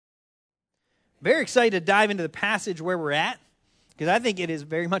Very excited to dive into the passage where we're at, because I think it is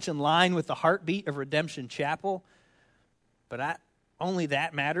very much in line with the heartbeat of Redemption Chapel. But only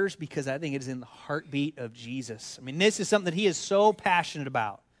that matters because I think it is in the heartbeat of Jesus. I mean, this is something that he is so passionate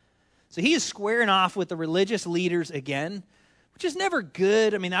about. So he is squaring off with the religious leaders again, which is never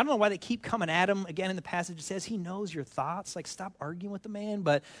good. I mean, I don't know why they keep coming at him. Again, in the passage, it says he knows your thoughts. Like, stop arguing with the man.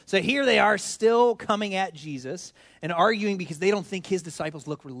 But so here they are still coming at Jesus and arguing because they don't think his disciples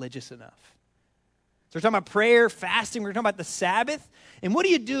look religious enough. So we're talking about prayer, fasting. We're talking about the Sabbath. And what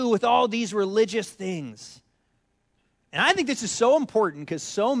do you do with all these religious things? And I think this is so important because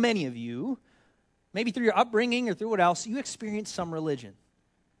so many of you, maybe through your upbringing or through what else, you experienced some religion.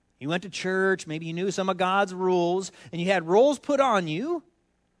 You went to church, maybe you knew some of God's rules, and you had rules put on you,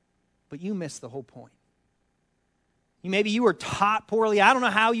 but you missed the whole point. Maybe you were taught poorly. I don't know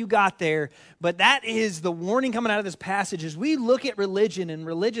how you got there, but that is the warning coming out of this passage as we look at religion and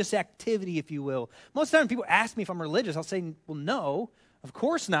religious activity, if you will. Most of the time people ask me if I'm religious, I'll say, well, no, of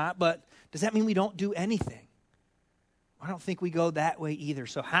course not, but does that mean we don't do anything? I don't think we go that way either.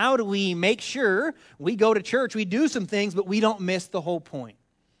 So how do we make sure we go to church, we do some things, but we don't miss the whole point?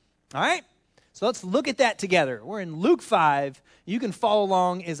 All right? So let's look at that together. We're in Luke 5. You can follow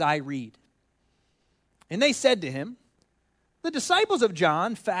along as I read. And they said to him, the disciples of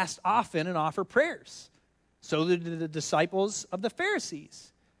John fast often and offer prayers. So did the disciples of the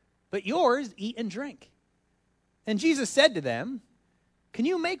Pharisees. But yours eat and drink. And Jesus said to them, can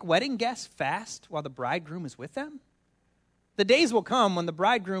you make wedding guests fast while the bridegroom is with them? The days will come when the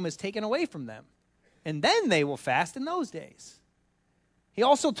bridegroom is taken away from them, and then they will fast in those days. He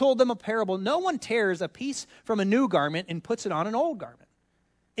also told them a parable. No one tears a piece from a new garment and puts it on an old garment.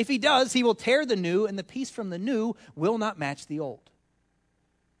 If he does, he will tear the new, and the piece from the new will not match the old.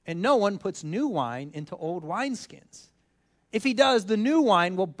 And no one puts new wine into old wineskins. If he does, the new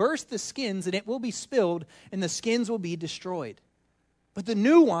wine will burst the skins, and it will be spilled, and the skins will be destroyed. But the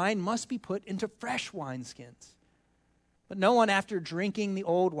new wine must be put into fresh wineskins. But no one after drinking the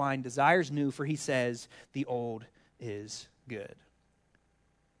old wine desires new, for he says, the old is good.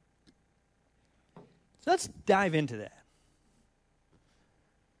 So let's dive into that.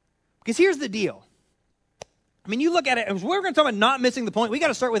 Because here's the deal. I mean, you look at it, and we're going to talk about not missing the point. We got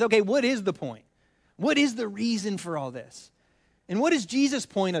to start with, okay, what is the point? What is the reason for all this? And what does Jesus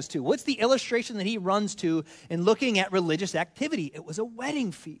point us to? What's the illustration that he runs to in looking at religious activity? It was a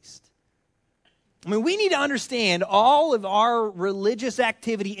wedding feast. I mean, we need to understand all of our religious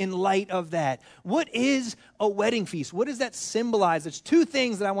activity in light of that. What is a wedding feast? What does that symbolize? There's two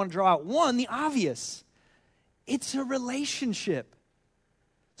things that I want to draw out. One, the obvious. It's a relationship.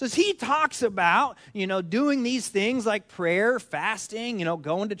 So as he talks about, doing these things like prayer, fasting,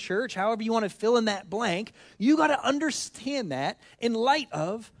 going to church, however you want to fill in that blank, you got to understand that in light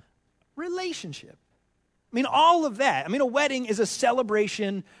of relationship. I mean, all of that. I mean, a wedding is a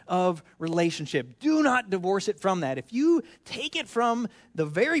celebration of relationship. Do not divorce it from that. If you take it from the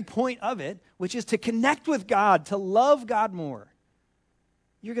very point of it, which is to connect with God, to love God more,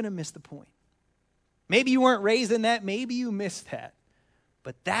 you're going to miss the point. Maybe you weren't raised in that. Maybe you missed that.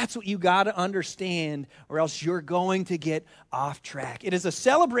 But that's what you got to understand, or else you're going to get off track. It is a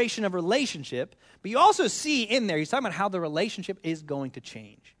celebration of relationship, but you also see in there, he's talking about how the relationship is going to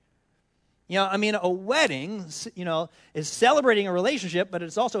change. A wedding, is celebrating a relationship, but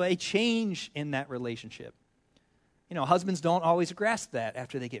it's also a change in that relationship. Husbands don't always grasp that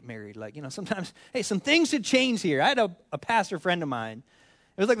after they get married. Sometimes, hey, some things should change here. I had a pastor friend of mine.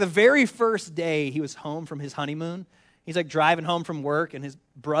 It was like the very first day he was home from his honeymoon. He's like driving home from work, and his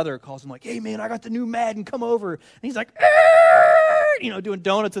brother calls him like, hey, man, I got the new Madden, come over. And he's like, doing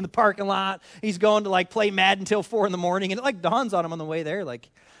donuts in the parking lot. He's going to play Madden until 4 a.m, and it dawns on him on the way there,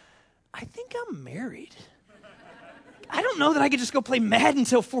 I think I'm married. I don't know that I could just go play Madden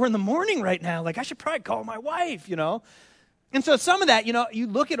until 4 a.m. right now. I should probably call my wife, And so some of that, you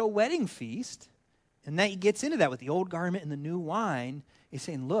look at a wedding feast, and that gets into that with the old garment and the new wine. He's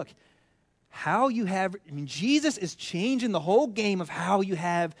saying, look, Jesus is changing the whole game of how you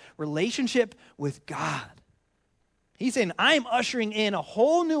have relationship with God. He's saying, I'm ushering in a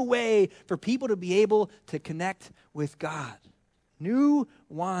whole new way for people to be able to connect with God. New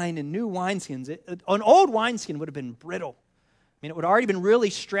wine and new wineskins. An old wineskin would have been brittle. It would have already been really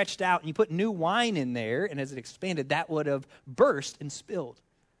stretched out, and you put new wine in there, and as it expanded, that would have burst and spilled.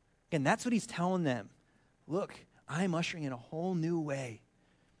 Again, that's what he's telling them. Look, I'm ushering in a whole new way.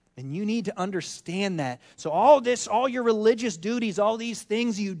 And you need to understand that. So all your religious duties, all these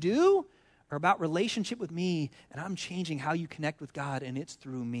things you do are about relationship with me, and I'm changing how you connect with God, and it's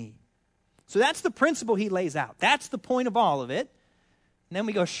through me. So that's the principle he lays out. That's the point of all of it. And then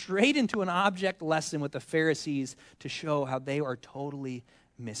we go straight into an object lesson with the Pharisees to show how they are totally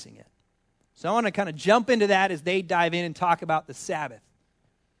missing it. So I want to kind of jump into that as they dive in and talk about the Sabbath.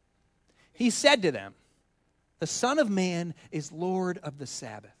 He said to them, "The Son of Man is Lord of the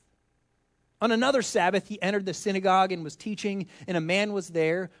Sabbath." On another Sabbath, he entered the synagogue and was teaching, and a man was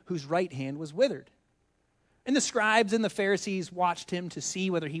there whose right hand was withered. And the scribes and the Pharisees watched him to see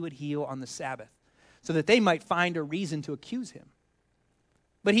whether he would heal on the Sabbath, so that they might find a reason to accuse him.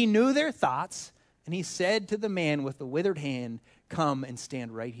 But he knew their thoughts, and he said to the man with the withered hand, "Come and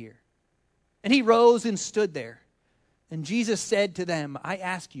stand right here." And he rose and stood there. And Jesus said to them, "I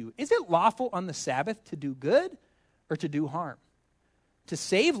ask you, is it lawful on the Sabbath to do good or to do harm? To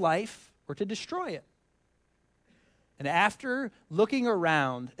save life or to destroy it?" And after looking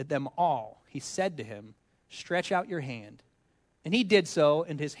around at them all, he said to him, "Stretch out your hand." And he did so,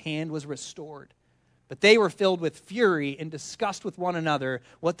 and his hand was restored. But they were filled with fury and discussed with one another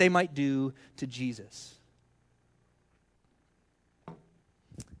what they might do to Jesus.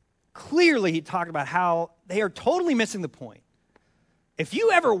 Clearly, he talked about how they are totally missing the point. If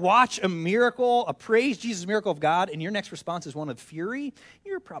you ever watch a miracle, a praise Jesus miracle of God, and your next response is one of fury,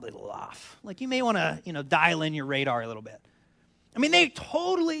 you're probably a little off. Like you may want to, dial in your radar a little bit. I mean, they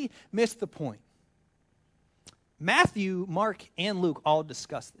totally missed the point. Matthew, Mark, and Luke all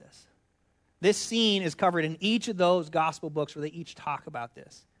discuss this. This scene is covered in each of those gospel books where they each talk about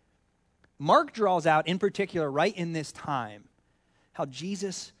this. Mark draws out, in particular, right in this time, how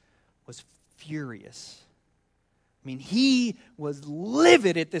Jesus was furious. I mean, he was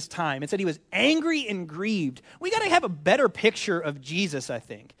livid at this time. It said he was angry and grieved. We got to have a better picture of Jesus, I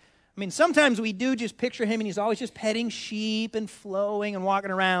think. I mean, sometimes we do just picture him and he's always just petting sheep and flowing and walking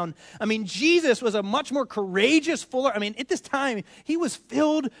around. I mean, Jesus was a much more courageous, fuller. I mean, at this time, he was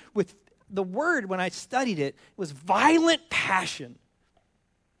filled with the word, when I studied it, was violent passion.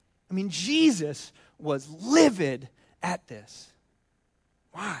 I mean, Jesus was livid at this.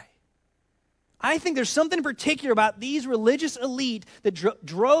 Why? I think there's something particular about these religious elite that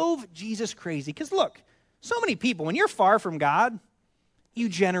drove Jesus crazy. Because look, so many people, when you're far from God, you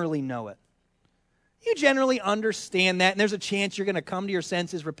generally know it. You generally understand that, and there's a chance you're going to come to your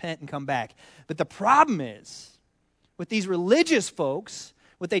senses, repent, and come back. But the problem is, with these religious folks,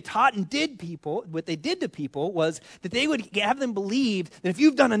 what they taught and what they did to people was that they would have them believe that if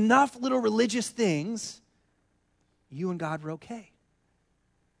you've done enough little religious things, you and God were okay.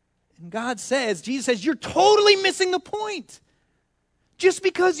 And Jesus says, you're totally missing the point. Just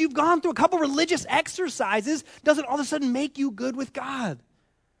because you've gone through a couple religious exercises doesn't all of a sudden make you good with God.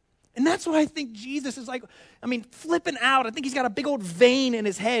 And that's why I think Jesus is flipping out. I think he's got a big old vein in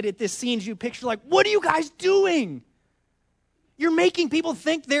his head at this scene as you picture, what are you guys doing? You're making people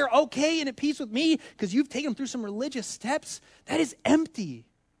think they're okay and at peace with me because you've taken them through some religious steps. That is empty.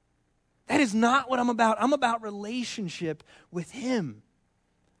 That is not what I'm about. I'm about relationship with him.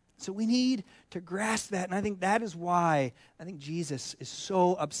 So we need to grasp that, and I think that is why I think Jesus is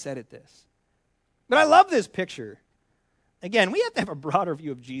so upset at this. But I love this picture. Again, we have to have a broader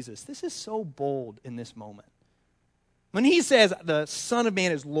view of Jesus. This is so bold in this moment. When he says the Son of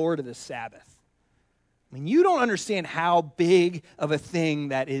Man is Lord of the Sabbath, I mean, you don't understand how big of a thing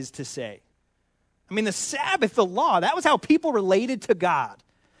that is to say. I mean, the Sabbath, the law, that was how people related to God.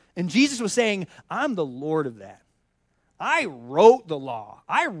 And Jesus was saying, I'm the Lord of that. I wrote the law.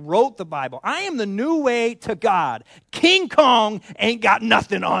 I wrote the Bible. I am the new way to God. King Kong ain't got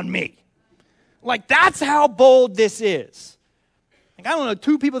nothing on me. That's how bold this is. I don't know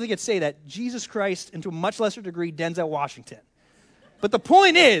two people that could say that. Jesus Christ, and to a much lesser degree, Denzel Washington. But the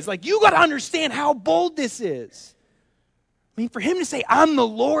point is, you got to understand how bold this is. I mean, for him to say, I'm the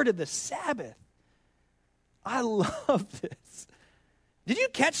Lord of the Sabbath. I love this. Did you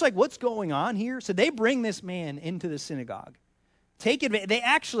catch, what's going on here? So they bring this man into the synagogue. Take advantage. They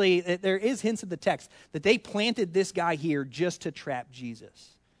actually, there is hints of the text that they planted this guy here just to trap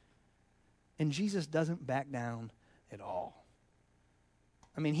Jesus. And Jesus doesn't back down at all.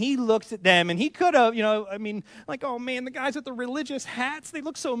 I mean, he looks at them, and he could have, oh, man, the guys with the religious hats, they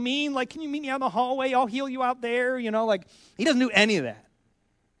look so mean. Can you meet me out in the hallway? I'll heal you out there. He doesn't do any of that.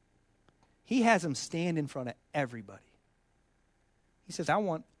 He has them stand in front of everybody. He says, I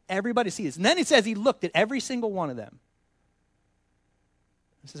want everybody to see this. And then he says he looked at every single one of them.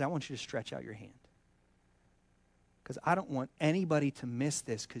 He says, I want you to stretch out your hand. Because I don't want anybody to miss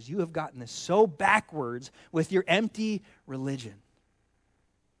this, because you have gotten this so backwards with your empty religion.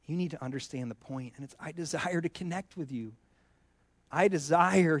 You need to understand the point, and it's I desire to connect with you. I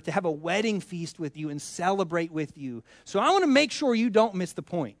desire to have a wedding feast with you and celebrate with you. So I want to make sure you don't miss the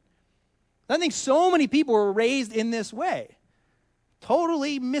point. I think so many people were raised in this way.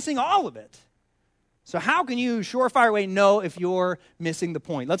 totally missing all of it. So how can you surefire way know if you're missing the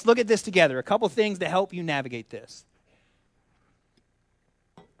point? Let's look at this together. A couple things to help you navigate this.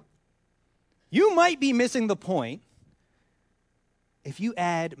 You might be missing the point if you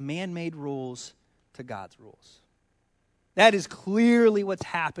add man-made rules to God's rules. That is clearly what's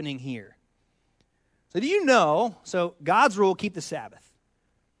happening here. So do you know, God's rule, keep the Sabbath.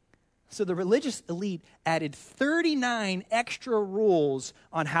 So the religious elite added 39 extra rules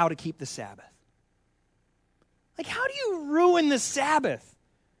on how to keep the Sabbath. Like, how do you ruin the Sabbath?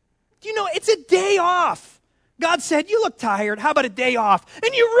 Do you know, it's a day off. God said, you look tired. How about a day off?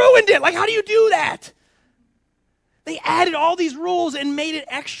 And you ruined it. Like, how do you do that? They added all these rules and made it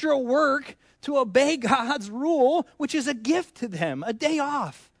extra work to obey God's rule, which is a gift to them, a day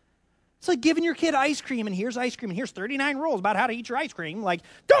off. It's like giving your kid ice cream, and here's ice cream, and here's 39 rules about how to eat your ice cream. Like,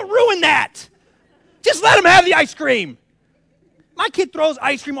 don't ruin that. Just let him have the ice cream. My kid throws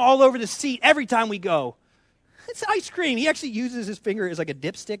ice cream all over the seat every time we go. It's ice cream. He actually uses his finger as like a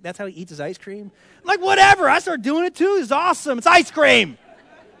dipstick. That's how he eats his ice cream. I'm like, whatever. I start doing it too. It's awesome. It's ice cream.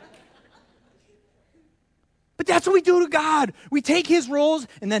 But that's what we do to God. We take his rules,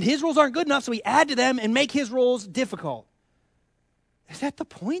 and then his rules aren't good enough, so we add to them and make his rules difficult. Is that the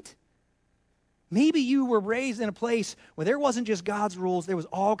point? Maybe you were raised in a place where there wasn't just God's rules, there was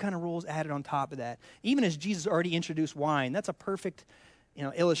all kind of rules added on top of that. Even as Jesus already introduced wine, that's a perfect,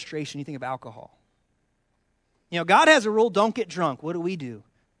 illustration. You think of alcohol. God has a rule, don't get drunk. What do?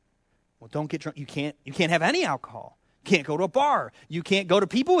 Well, don't get drunk. You can't have any alcohol. You can't go to a bar. You can't go to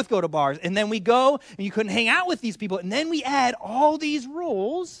people with go to bars. And then we go, and you couldn't hang out with these people. And then we add all these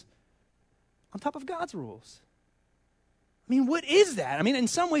rules on top of God's rules. I mean, what is that? I mean, in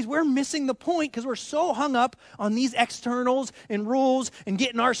some ways, we're missing the point because we're so hung up on these externals and rules and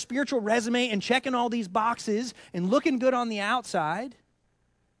getting our spiritual resume and checking all these boxes and looking good on the outside.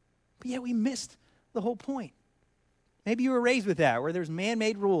 But yet we missed the whole point. Maybe you were raised with that, where there's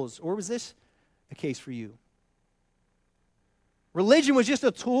man-made rules. Or was this a case for you? Religion was just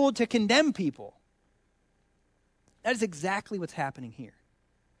a tool to condemn people. That is exactly what's happening here.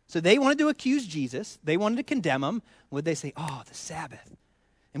 So they wanted to accuse Jesus. They wanted to condemn him. Would they say, oh, the Sabbath.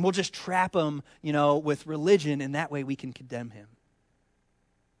 And we'll just trap him, with religion, and that way we can condemn him.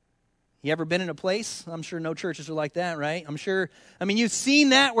 You ever been in a place? I'm sure no churches are like that, right? You've seen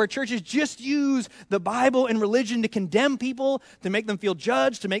that where churches just use the Bible and religion to condemn people, to make them feel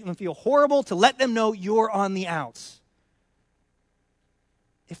judged, to make them feel horrible, to let them know you're on the outs.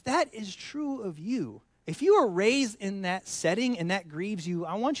 If that is true of you, if you are raised in that setting and that grieves you,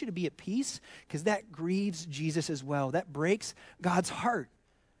 I want you to be at peace because that grieves Jesus as well. That breaks God's heart.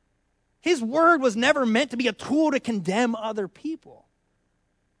 His word was never meant to be a tool to condemn other people.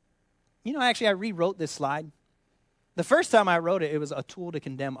 Actually, I rewrote this slide. The first time I wrote it, it was a tool to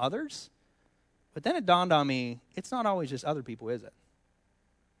condemn others. But then it dawned on me, it's not always just other people, is it?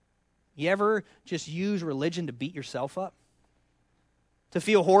 You ever just use religion to beat yourself up? To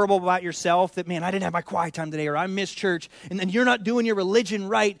feel horrible about yourself that, man, I didn't have my quiet time today, or I missed church, and then you're not doing your religion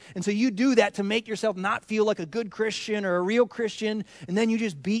right, and so you do that to make yourself not feel like a good Christian or a real Christian, and then you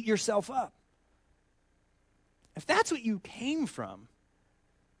just beat yourself up. If that's what you came from,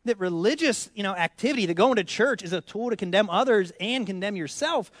 that religious, activity, that going to church is a tool to condemn others and condemn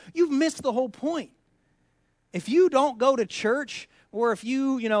yourself, you've missed the whole point. If you don't go to church, or if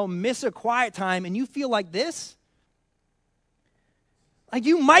you, miss a quiet time and you feel like this, like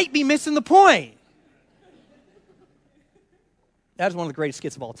you might be missing the point. That is one of the greatest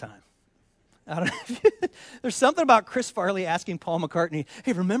skits of all time. I don't know. There's something about Chris Farley asking Paul McCartney,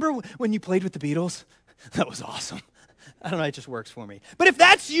 hey, remember when you played with the Beatles? That was awesome. I don't know, it just works for me. But if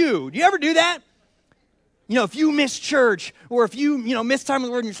that's you, do you ever do that? If you miss church, or if you, miss time with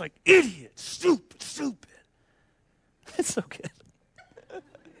the Lord, and you're just like, idiot, stupid. It's so good.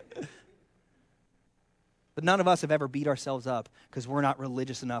 But none of us have ever beat ourselves up because we're not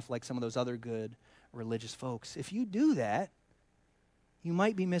religious enough like some of those other good religious folks. If you do that, you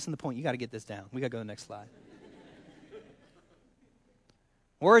might be missing the point. You got to get this down. We got to go to the next slide.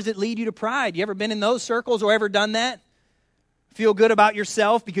 Or does it lead you to pride? You ever been in those circles or ever done that? Feel good about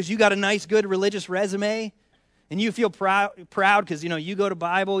yourself because you got a nice, good religious resume, and you feel proud because, you go to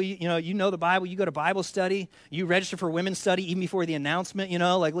Bible, you know the Bible, you go to Bible study, you register for women's study even before the announcement,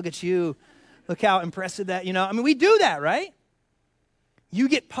 like, look at you. Look how impressive that, we do that, right? You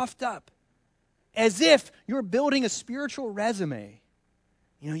get puffed up as if you're building a spiritual resume.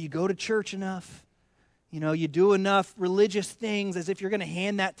 You go to church enough, you do enough religious things as if you're going to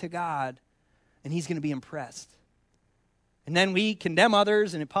hand that to God and he's going to be impressed. And then we condemn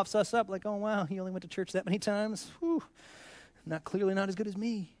others and it puffs us up like, oh, wow, he only went to church that many times. Whew. Clearly not as good as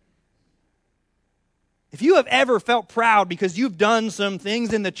me. If you have ever felt proud because you've done some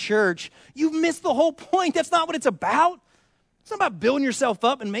things in the church, you've missed the whole point. That's not what it's about. It's not about building yourself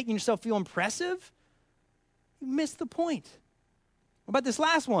up and making yourself feel impressive. You missed the point. What about this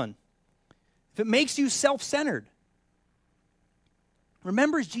last one? If it makes you self-centered.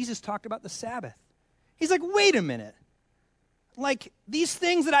 Remember as Jesus talked about the Sabbath. He's like, wait a minute. Like, these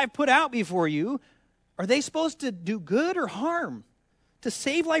things that I've put out before you, are they supposed to do good or harm? To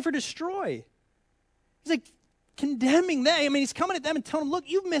save life or destroy? He's like condemning them. I mean, he's coming at them and telling them, look,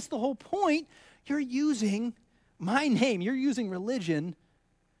 you've missed the whole point. You're using my name. You're using religion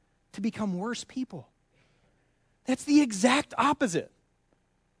to become worse people. That's the exact opposite.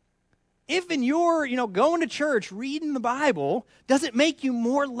 If in your, going to church, reading the Bible, does it make you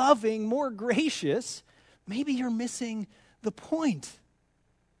more loving, more gracious, maybe you're missing the point.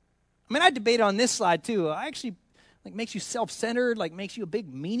 I mean, I debate on this slide too. I actually makes you self-centered, makes you a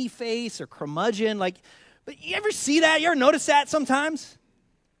big meanie face or curmudgeon. But you ever see that? You ever notice that sometimes?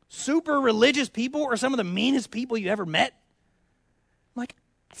 Super religious people are some of the meanest people you ever met.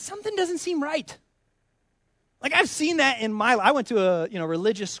 Something doesn't seem right. I've seen that in my life. I went to a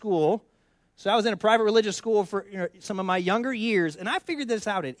religious school. So I was in a private religious school for some of my younger years, and I figured this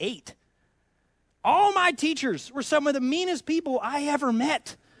out at 8. All my teachers were some of the meanest people I ever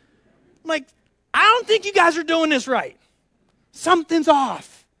met. I don't think you guys are doing this right. Something's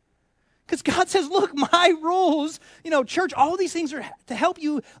off. Because God says, look, my rules, church, all these things are to help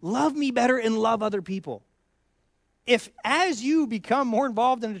you love me better and love other people. If as you become more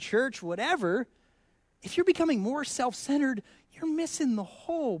involved in the church, whatever, if you're becoming more self-centered, you're missing the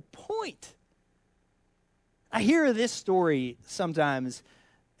whole point. I hear this story sometimes,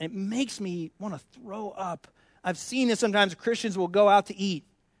 and it makes me want to throw up. I've seen this sometimes. Christians will go out to eat.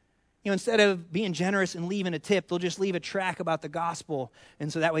 Instead of being generous and leaving a tip, they'll just leave a track about the gospel,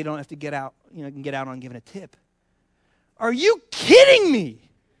 and so that way you don't have to get out, can get out on giving a tip. Are you kidding me?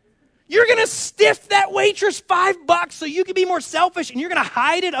 You're going to stiff that waitress $5 so you can be more selfish, and you're going to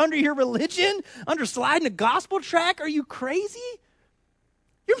hide it under your religion, under sliding a gospel track? Are you crazy?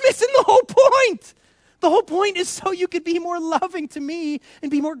 You're missing the whole point. The whole point is so you could be more loving to me and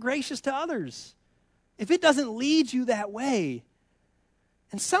be more gracious to others. If it doesn't lead you that way,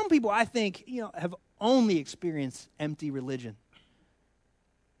 and some people, I think, have only experienced empty religion.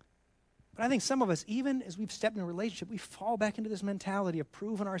 But I think some of us, even as we've stepped in a relationship, we fall back into this mentality of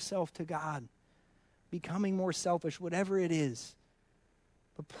proving ourselves to God, becoming more selfish, whatever it is.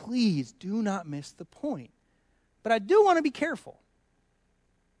 But please do not miss the point. But I do want to be careful.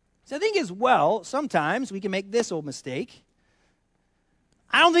 So I think as well, sometimes we can make this old mistake.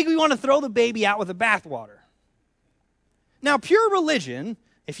 I don't think we want to throw the baby out with the bathwater. Now, pure religion,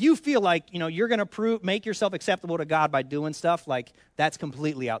 if you feel like, you're going to make yourself acceptable to God by doing stuff, that's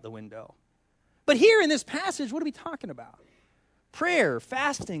completely out the window. But here in this passage, what are we talking about? Prayer,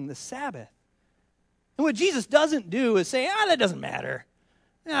 fasting, the Sabbath. And what Jesus doesn't do is say, that doesn't matter.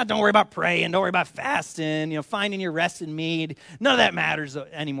 Don't worry about praying. Don't worry about fasting, finding your rest in me. None of that matters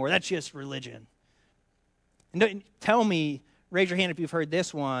anymore. That's just religion. And tell me, raise your hand if you've heard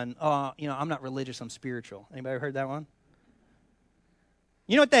this one. I'm not religious, I'm spiritual. Anybody ever heard that one?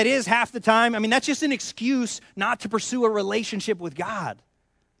 You know what that is half the time? I mean, that's just an excuse not to pursue a relationship with God.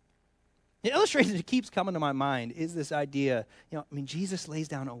 The illustration that keeps coming to my mind is this idea, Jesus lays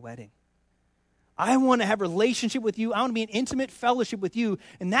down a wedding. I want to have a relationship with you. I want to be in intimate fellowship with you,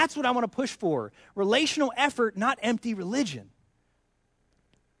 and that's what I want to push for. Relational effort, not empty religion.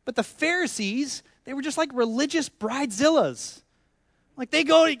 But the Pharisees, they were just like religious bridezillas. They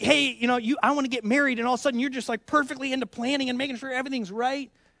go, hey, I want to get married, and all of a sudden you're just perfectly into planning and making sure everything's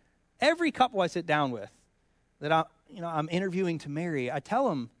right. Every couple I sit down with that I'm interviewing to marry, I tell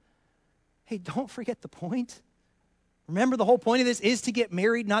them, hey, don't forget the point. Remember, the whole point of this is to get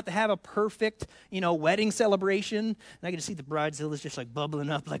married, not to have a perfect, wedding celebration. And I get to see the bridezillas just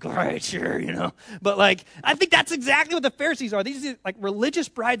bubbling up, all right, sure, But I think that's exactly what the Pharisees are. These are religious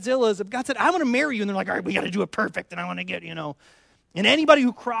bridezillas. God said, I want to marry you. And they're all right, we got to do it perfect. And I want to get, And anybody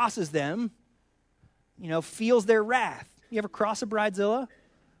who crosses them, feels their wrath. You ever cross a bridezilla? I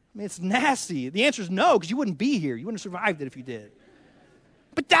mean, it's nasty. The answer is no, because you wouldn't be here. You wouldn't have survived it if you did.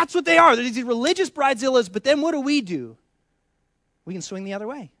 But that's what they are. They're these religious bridezillas, but then what do? We can swing the other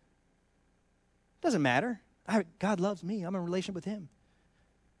way. Doesn't matter. God loves me. I'm in a relationship with him.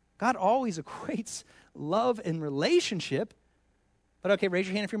 God always equates love and relationship. But okay, raise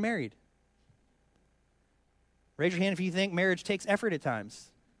your hand if you're married. Raise your hand if you think marriage takes effort at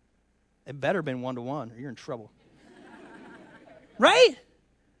times. It better have been 1-to-1 or you're in trouble. Right?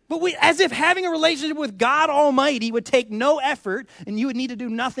 But as if having a relationship with God Almighty would take no effort and you would need to do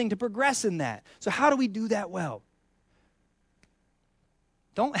nothing to progress in that. So how do we do that well?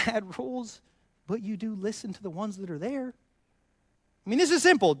 Don't add rules, but you do listen to the ones that are there. I mean, this is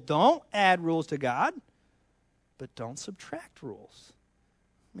simple. Don't add rules to God, but don't subtract rules.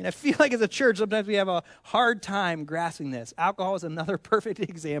 I mean, I feel like as a church, sometimes we have a hard time grasping this. Alcohol is another perfect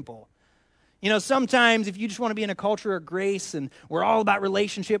example. You know, sometimes if you just want to be in a culture of grace and we're all about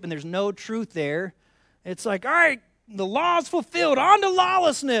relationship and there's no truth there, it's like, all right, the law's fulfilled, on to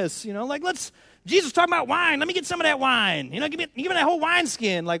lawlessness. You know, like Jesus talking about wine, let me get some of that wine. You know, give me that whole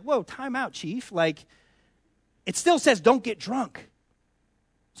wineskin. Like, whoa, time out, chief. Like, it still says don't get drunk.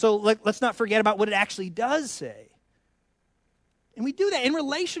 So let's not forget about what it actually does say. And we do that in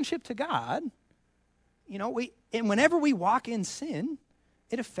relationship to God. You know, and whenever we walk in sin,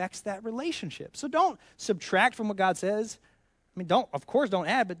 it affects that relationship. So don't subtract from what God says. I mean, of course don't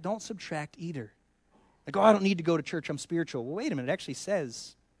add, but don't subtract either. Like, oh, I don't need to go to church, I'm spiritual. Well, wait a minute, it actually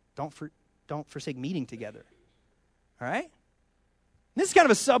says don't forsake meeting together. All right? And this is kind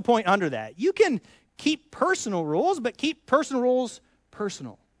of a sub-point under that. You can keep personal rules, but keep personal rules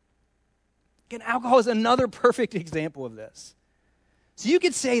personal. Again, alcohol is another perfect example of this. So you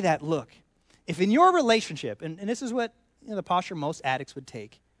could say that, look, if in your relationship, and this is what the posture most addicts would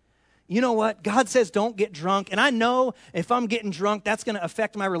take. You know what? God says don't get drunk, and I know if I'm getting drunk, that's going to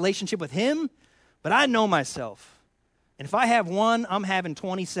affect my relationship with him, but I know myself. And if I have one, I'm having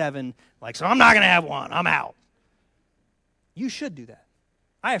 27, so I'm not going to have one. I'm out. You should do that.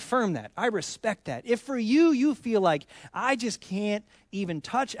 I affirm that. I respect that. If for you feel like I just can't even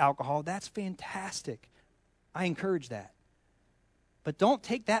touch alcohol, that's fantastic. I encourage that. But don't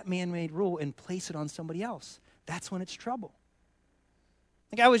take that man-made rule and place it on somebody else. That's when it's trouble.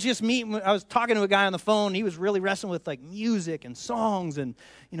 I was talking to a guy on the phone. He was really wrestling with music and songs and,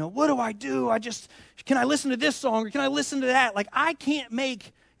 what do I do? Can I listen to this song or can I listen to that? I can't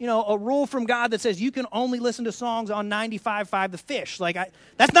make, a rule from God that says you can only listen to songs on 95.5 The Fish.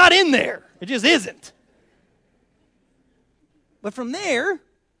 That's not in there. It just isn't. But from there,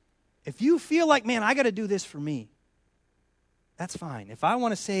 if you feel like, man, I got to do this for me, that's fine. If I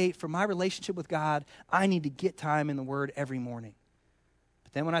want to say for my relationship with God, I need to get time in the Word every morning.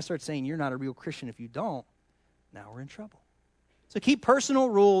 But then when I start saying you're not a real Christian if you don't, now we're in trouble. So keep personal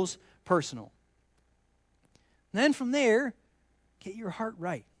rules personal. And then from there, get your heart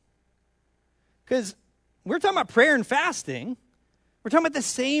right. Because we're talking about prayer and fasting. We're talking about the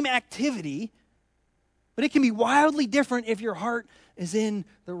same activity, but it can be wildly different if your heart is in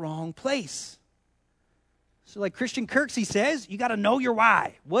the wrong place. So like Christian Kirksey says, you got to know your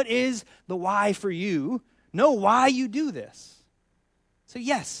why. What is the why for you? Know why you do this. So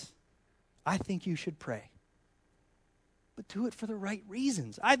yes, I think you should pray. But do it for the right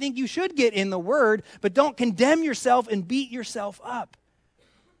reasons. I think you should get in the Word, but don't condemn yourself and beat yourself up.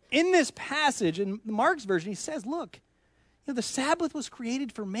 In this passage, in Mark's version, he says, look, the Sabbath was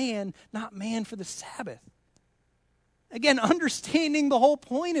created for man, not man for the Sabbath. Again, understanding the whole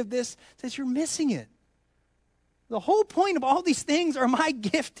point of this says you're missing it. The whole point of all these things are my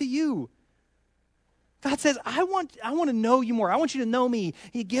gift to you. God says, I want to know you more. I want you to know me.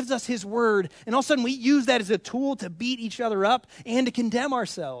 He gives us his word. And all of a sudden we use that as a tool to beat each other up and to condemn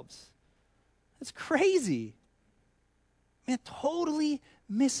ourselves. That's crazy. Man, it totally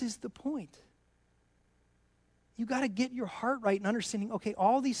misses the point. You got to get your heart right and understanding, okay,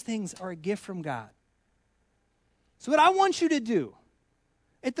 all these things are a gift from God. So what I want you to do,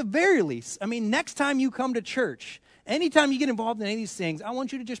 at the very least, next time you come to church, anytime you get involved in any of these things, I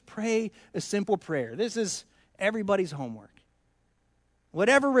want you to just pray a simple prayer. This is everybody's homework.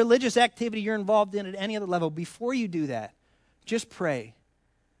 Whatever religious activity you're involved in at any other level, before you do that, just pray,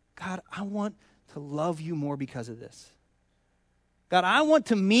 God, I want to love you more because of this. God, I want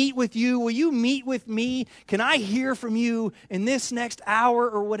to meet with you. Will you meet with me? Can I hear from you in this next hour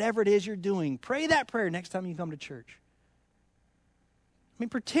or whatever it is you're doing? Pray that prayer next time you come to church.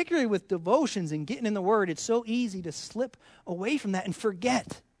 Particularly with devotions and getting in the Word, it's so easy to slip away from that and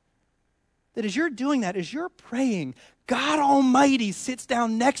forget that as you're doing that, as you're praying, God Almighty sits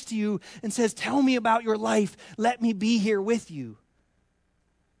down next to you and says, tell me about your life. Let me be here with you.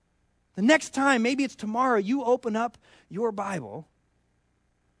 The next time, maybe it's tomorrow, you open up your Bible,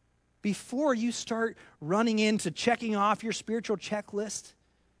 before you start running into checking off your spiritual checklist,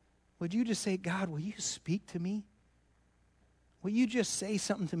 would you just say, God, will you speak to me? Will you just say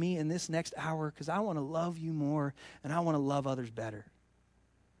something to me in this next hour? Because I want to love you more and I want to love others better.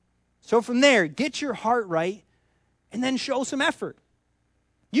 So from there, get your heart right and then show some effort.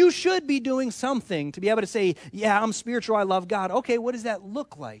 You should be doing something to be able to say, yeah, I'm spiritual, I love God. Okay, what does that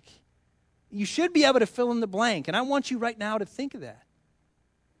look like? You should be able to fill in the blank, and I want you right now to think of that.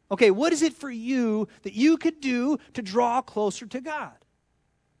 Okay, what is it for you that you could do to draw closer to God?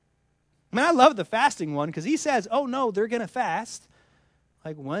 I mean, I love the fasting one because he says, oh no, they're going to fast.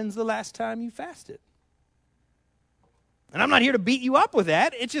 Like, when's the last time you fasted? And I'm not here to beat you up with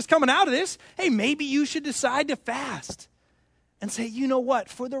that. It's just coming out of this. Hey, maybe you should decide to fast and say, you know what,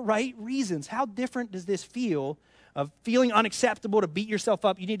 for the right reasons. How different does this feel of feeling unacceptable to beat yourself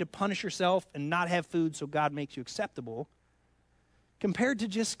up? You need to punish yourself and not have food so God makes you acceptable, compared to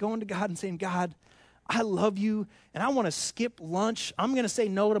just going to God and saying, God, I love you, and I want to skip lunch. I'm going to say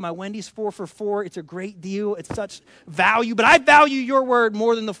no to my Wendy's 4 for $4. It's a great deal. It's such value, but I value your word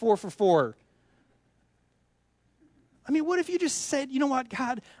more than the 4 for $4. I mean, what if you just said, you know what,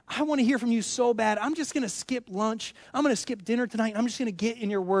 God, I want to hear from you so bad. I'm just going to skip lunch. I'm going to skip dinner tonight. I'm just going to get in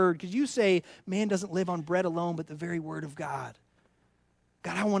your word, because you say man doesn't live on bread alone, but the very word of God.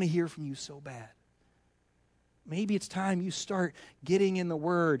 God, I want to hear from you so bad. Maybe it's time you start getting in the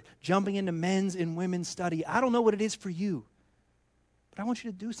Word, jumping into men's and women's study. I don't know what it is for you, but I want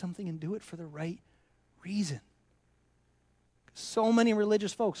you to do something and do it for the right reason. So many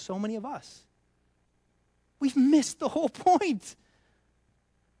religious folks, so many of us, we've missed the whole point.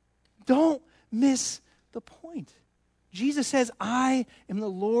 Don't miss the point. Jesus says, I am the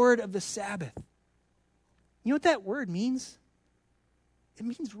Lord of the Sabbath. You know what that word means? It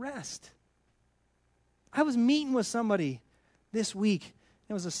means rest. I was meeting with somebody this week.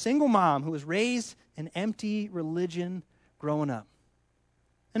 It was a single mom who was raised in empty religion growing up.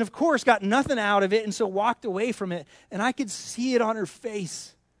 And of course, got nothing out of it, and so walked away from it. And I could see it on her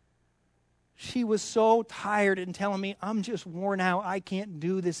face. She was so tired and telling me, I'm just worn out. I can't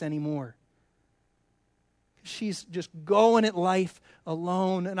do this anymore. She's just going at life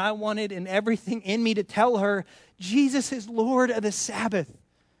alone. And I wanted and everything in me to tell her, Jesus is Lord of the Sabbath.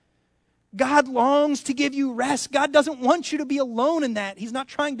 God longs to give you rest. God doesn't want you to be alone in that. He's not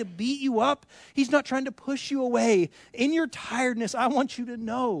trying to beat you up. He's not trying to push you away. In your tiredness, I want you to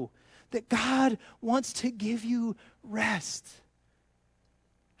know that God wants to give you rest.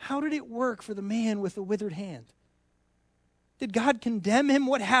 How did it work for the man with the withered hand? Did God condemn him?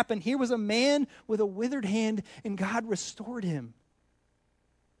 What happened? Here was a man with a withered hand, and God restored him.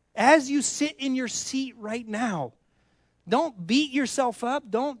 As you sit in your seat right now, don't beat yourself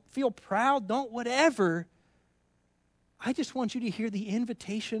up. Don't feel proud. Don't whatever. I just want you to hear the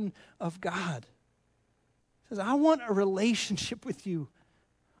invitation of God. He says, I want a relationship with you.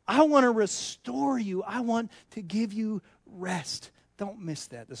 I want to restore you. I want to give you rest. Don't miss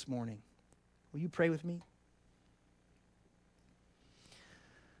that this morning. Will you pray with me?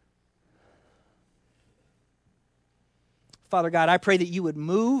 Father God, I pray that you would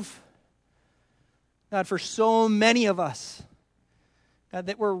move. God, for so many of us, God,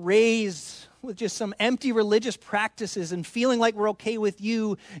 that we're raised with just some empty religious practices and feeling like we're okay with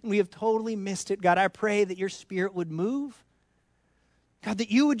you, and we have totally missed it. God, I pray that your Spirit would move. God, that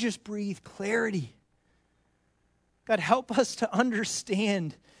you would just breathe clarity. God, help us to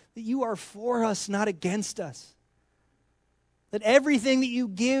understand that you are for us, not against us. That everything that you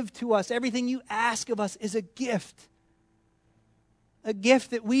give to us, everything you ask of us is a gift. A gift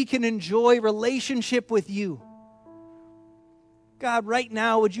that we can enjoy relationship with you. God, right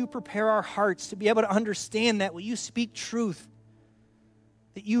now, would you prepare our hearts to be able to understand that? Will you speak truth?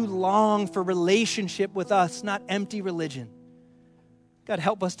 That you long for relationship with us, not empty religion. God,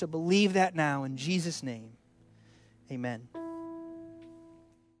 help us to believe that now in Jesus' name. Amen.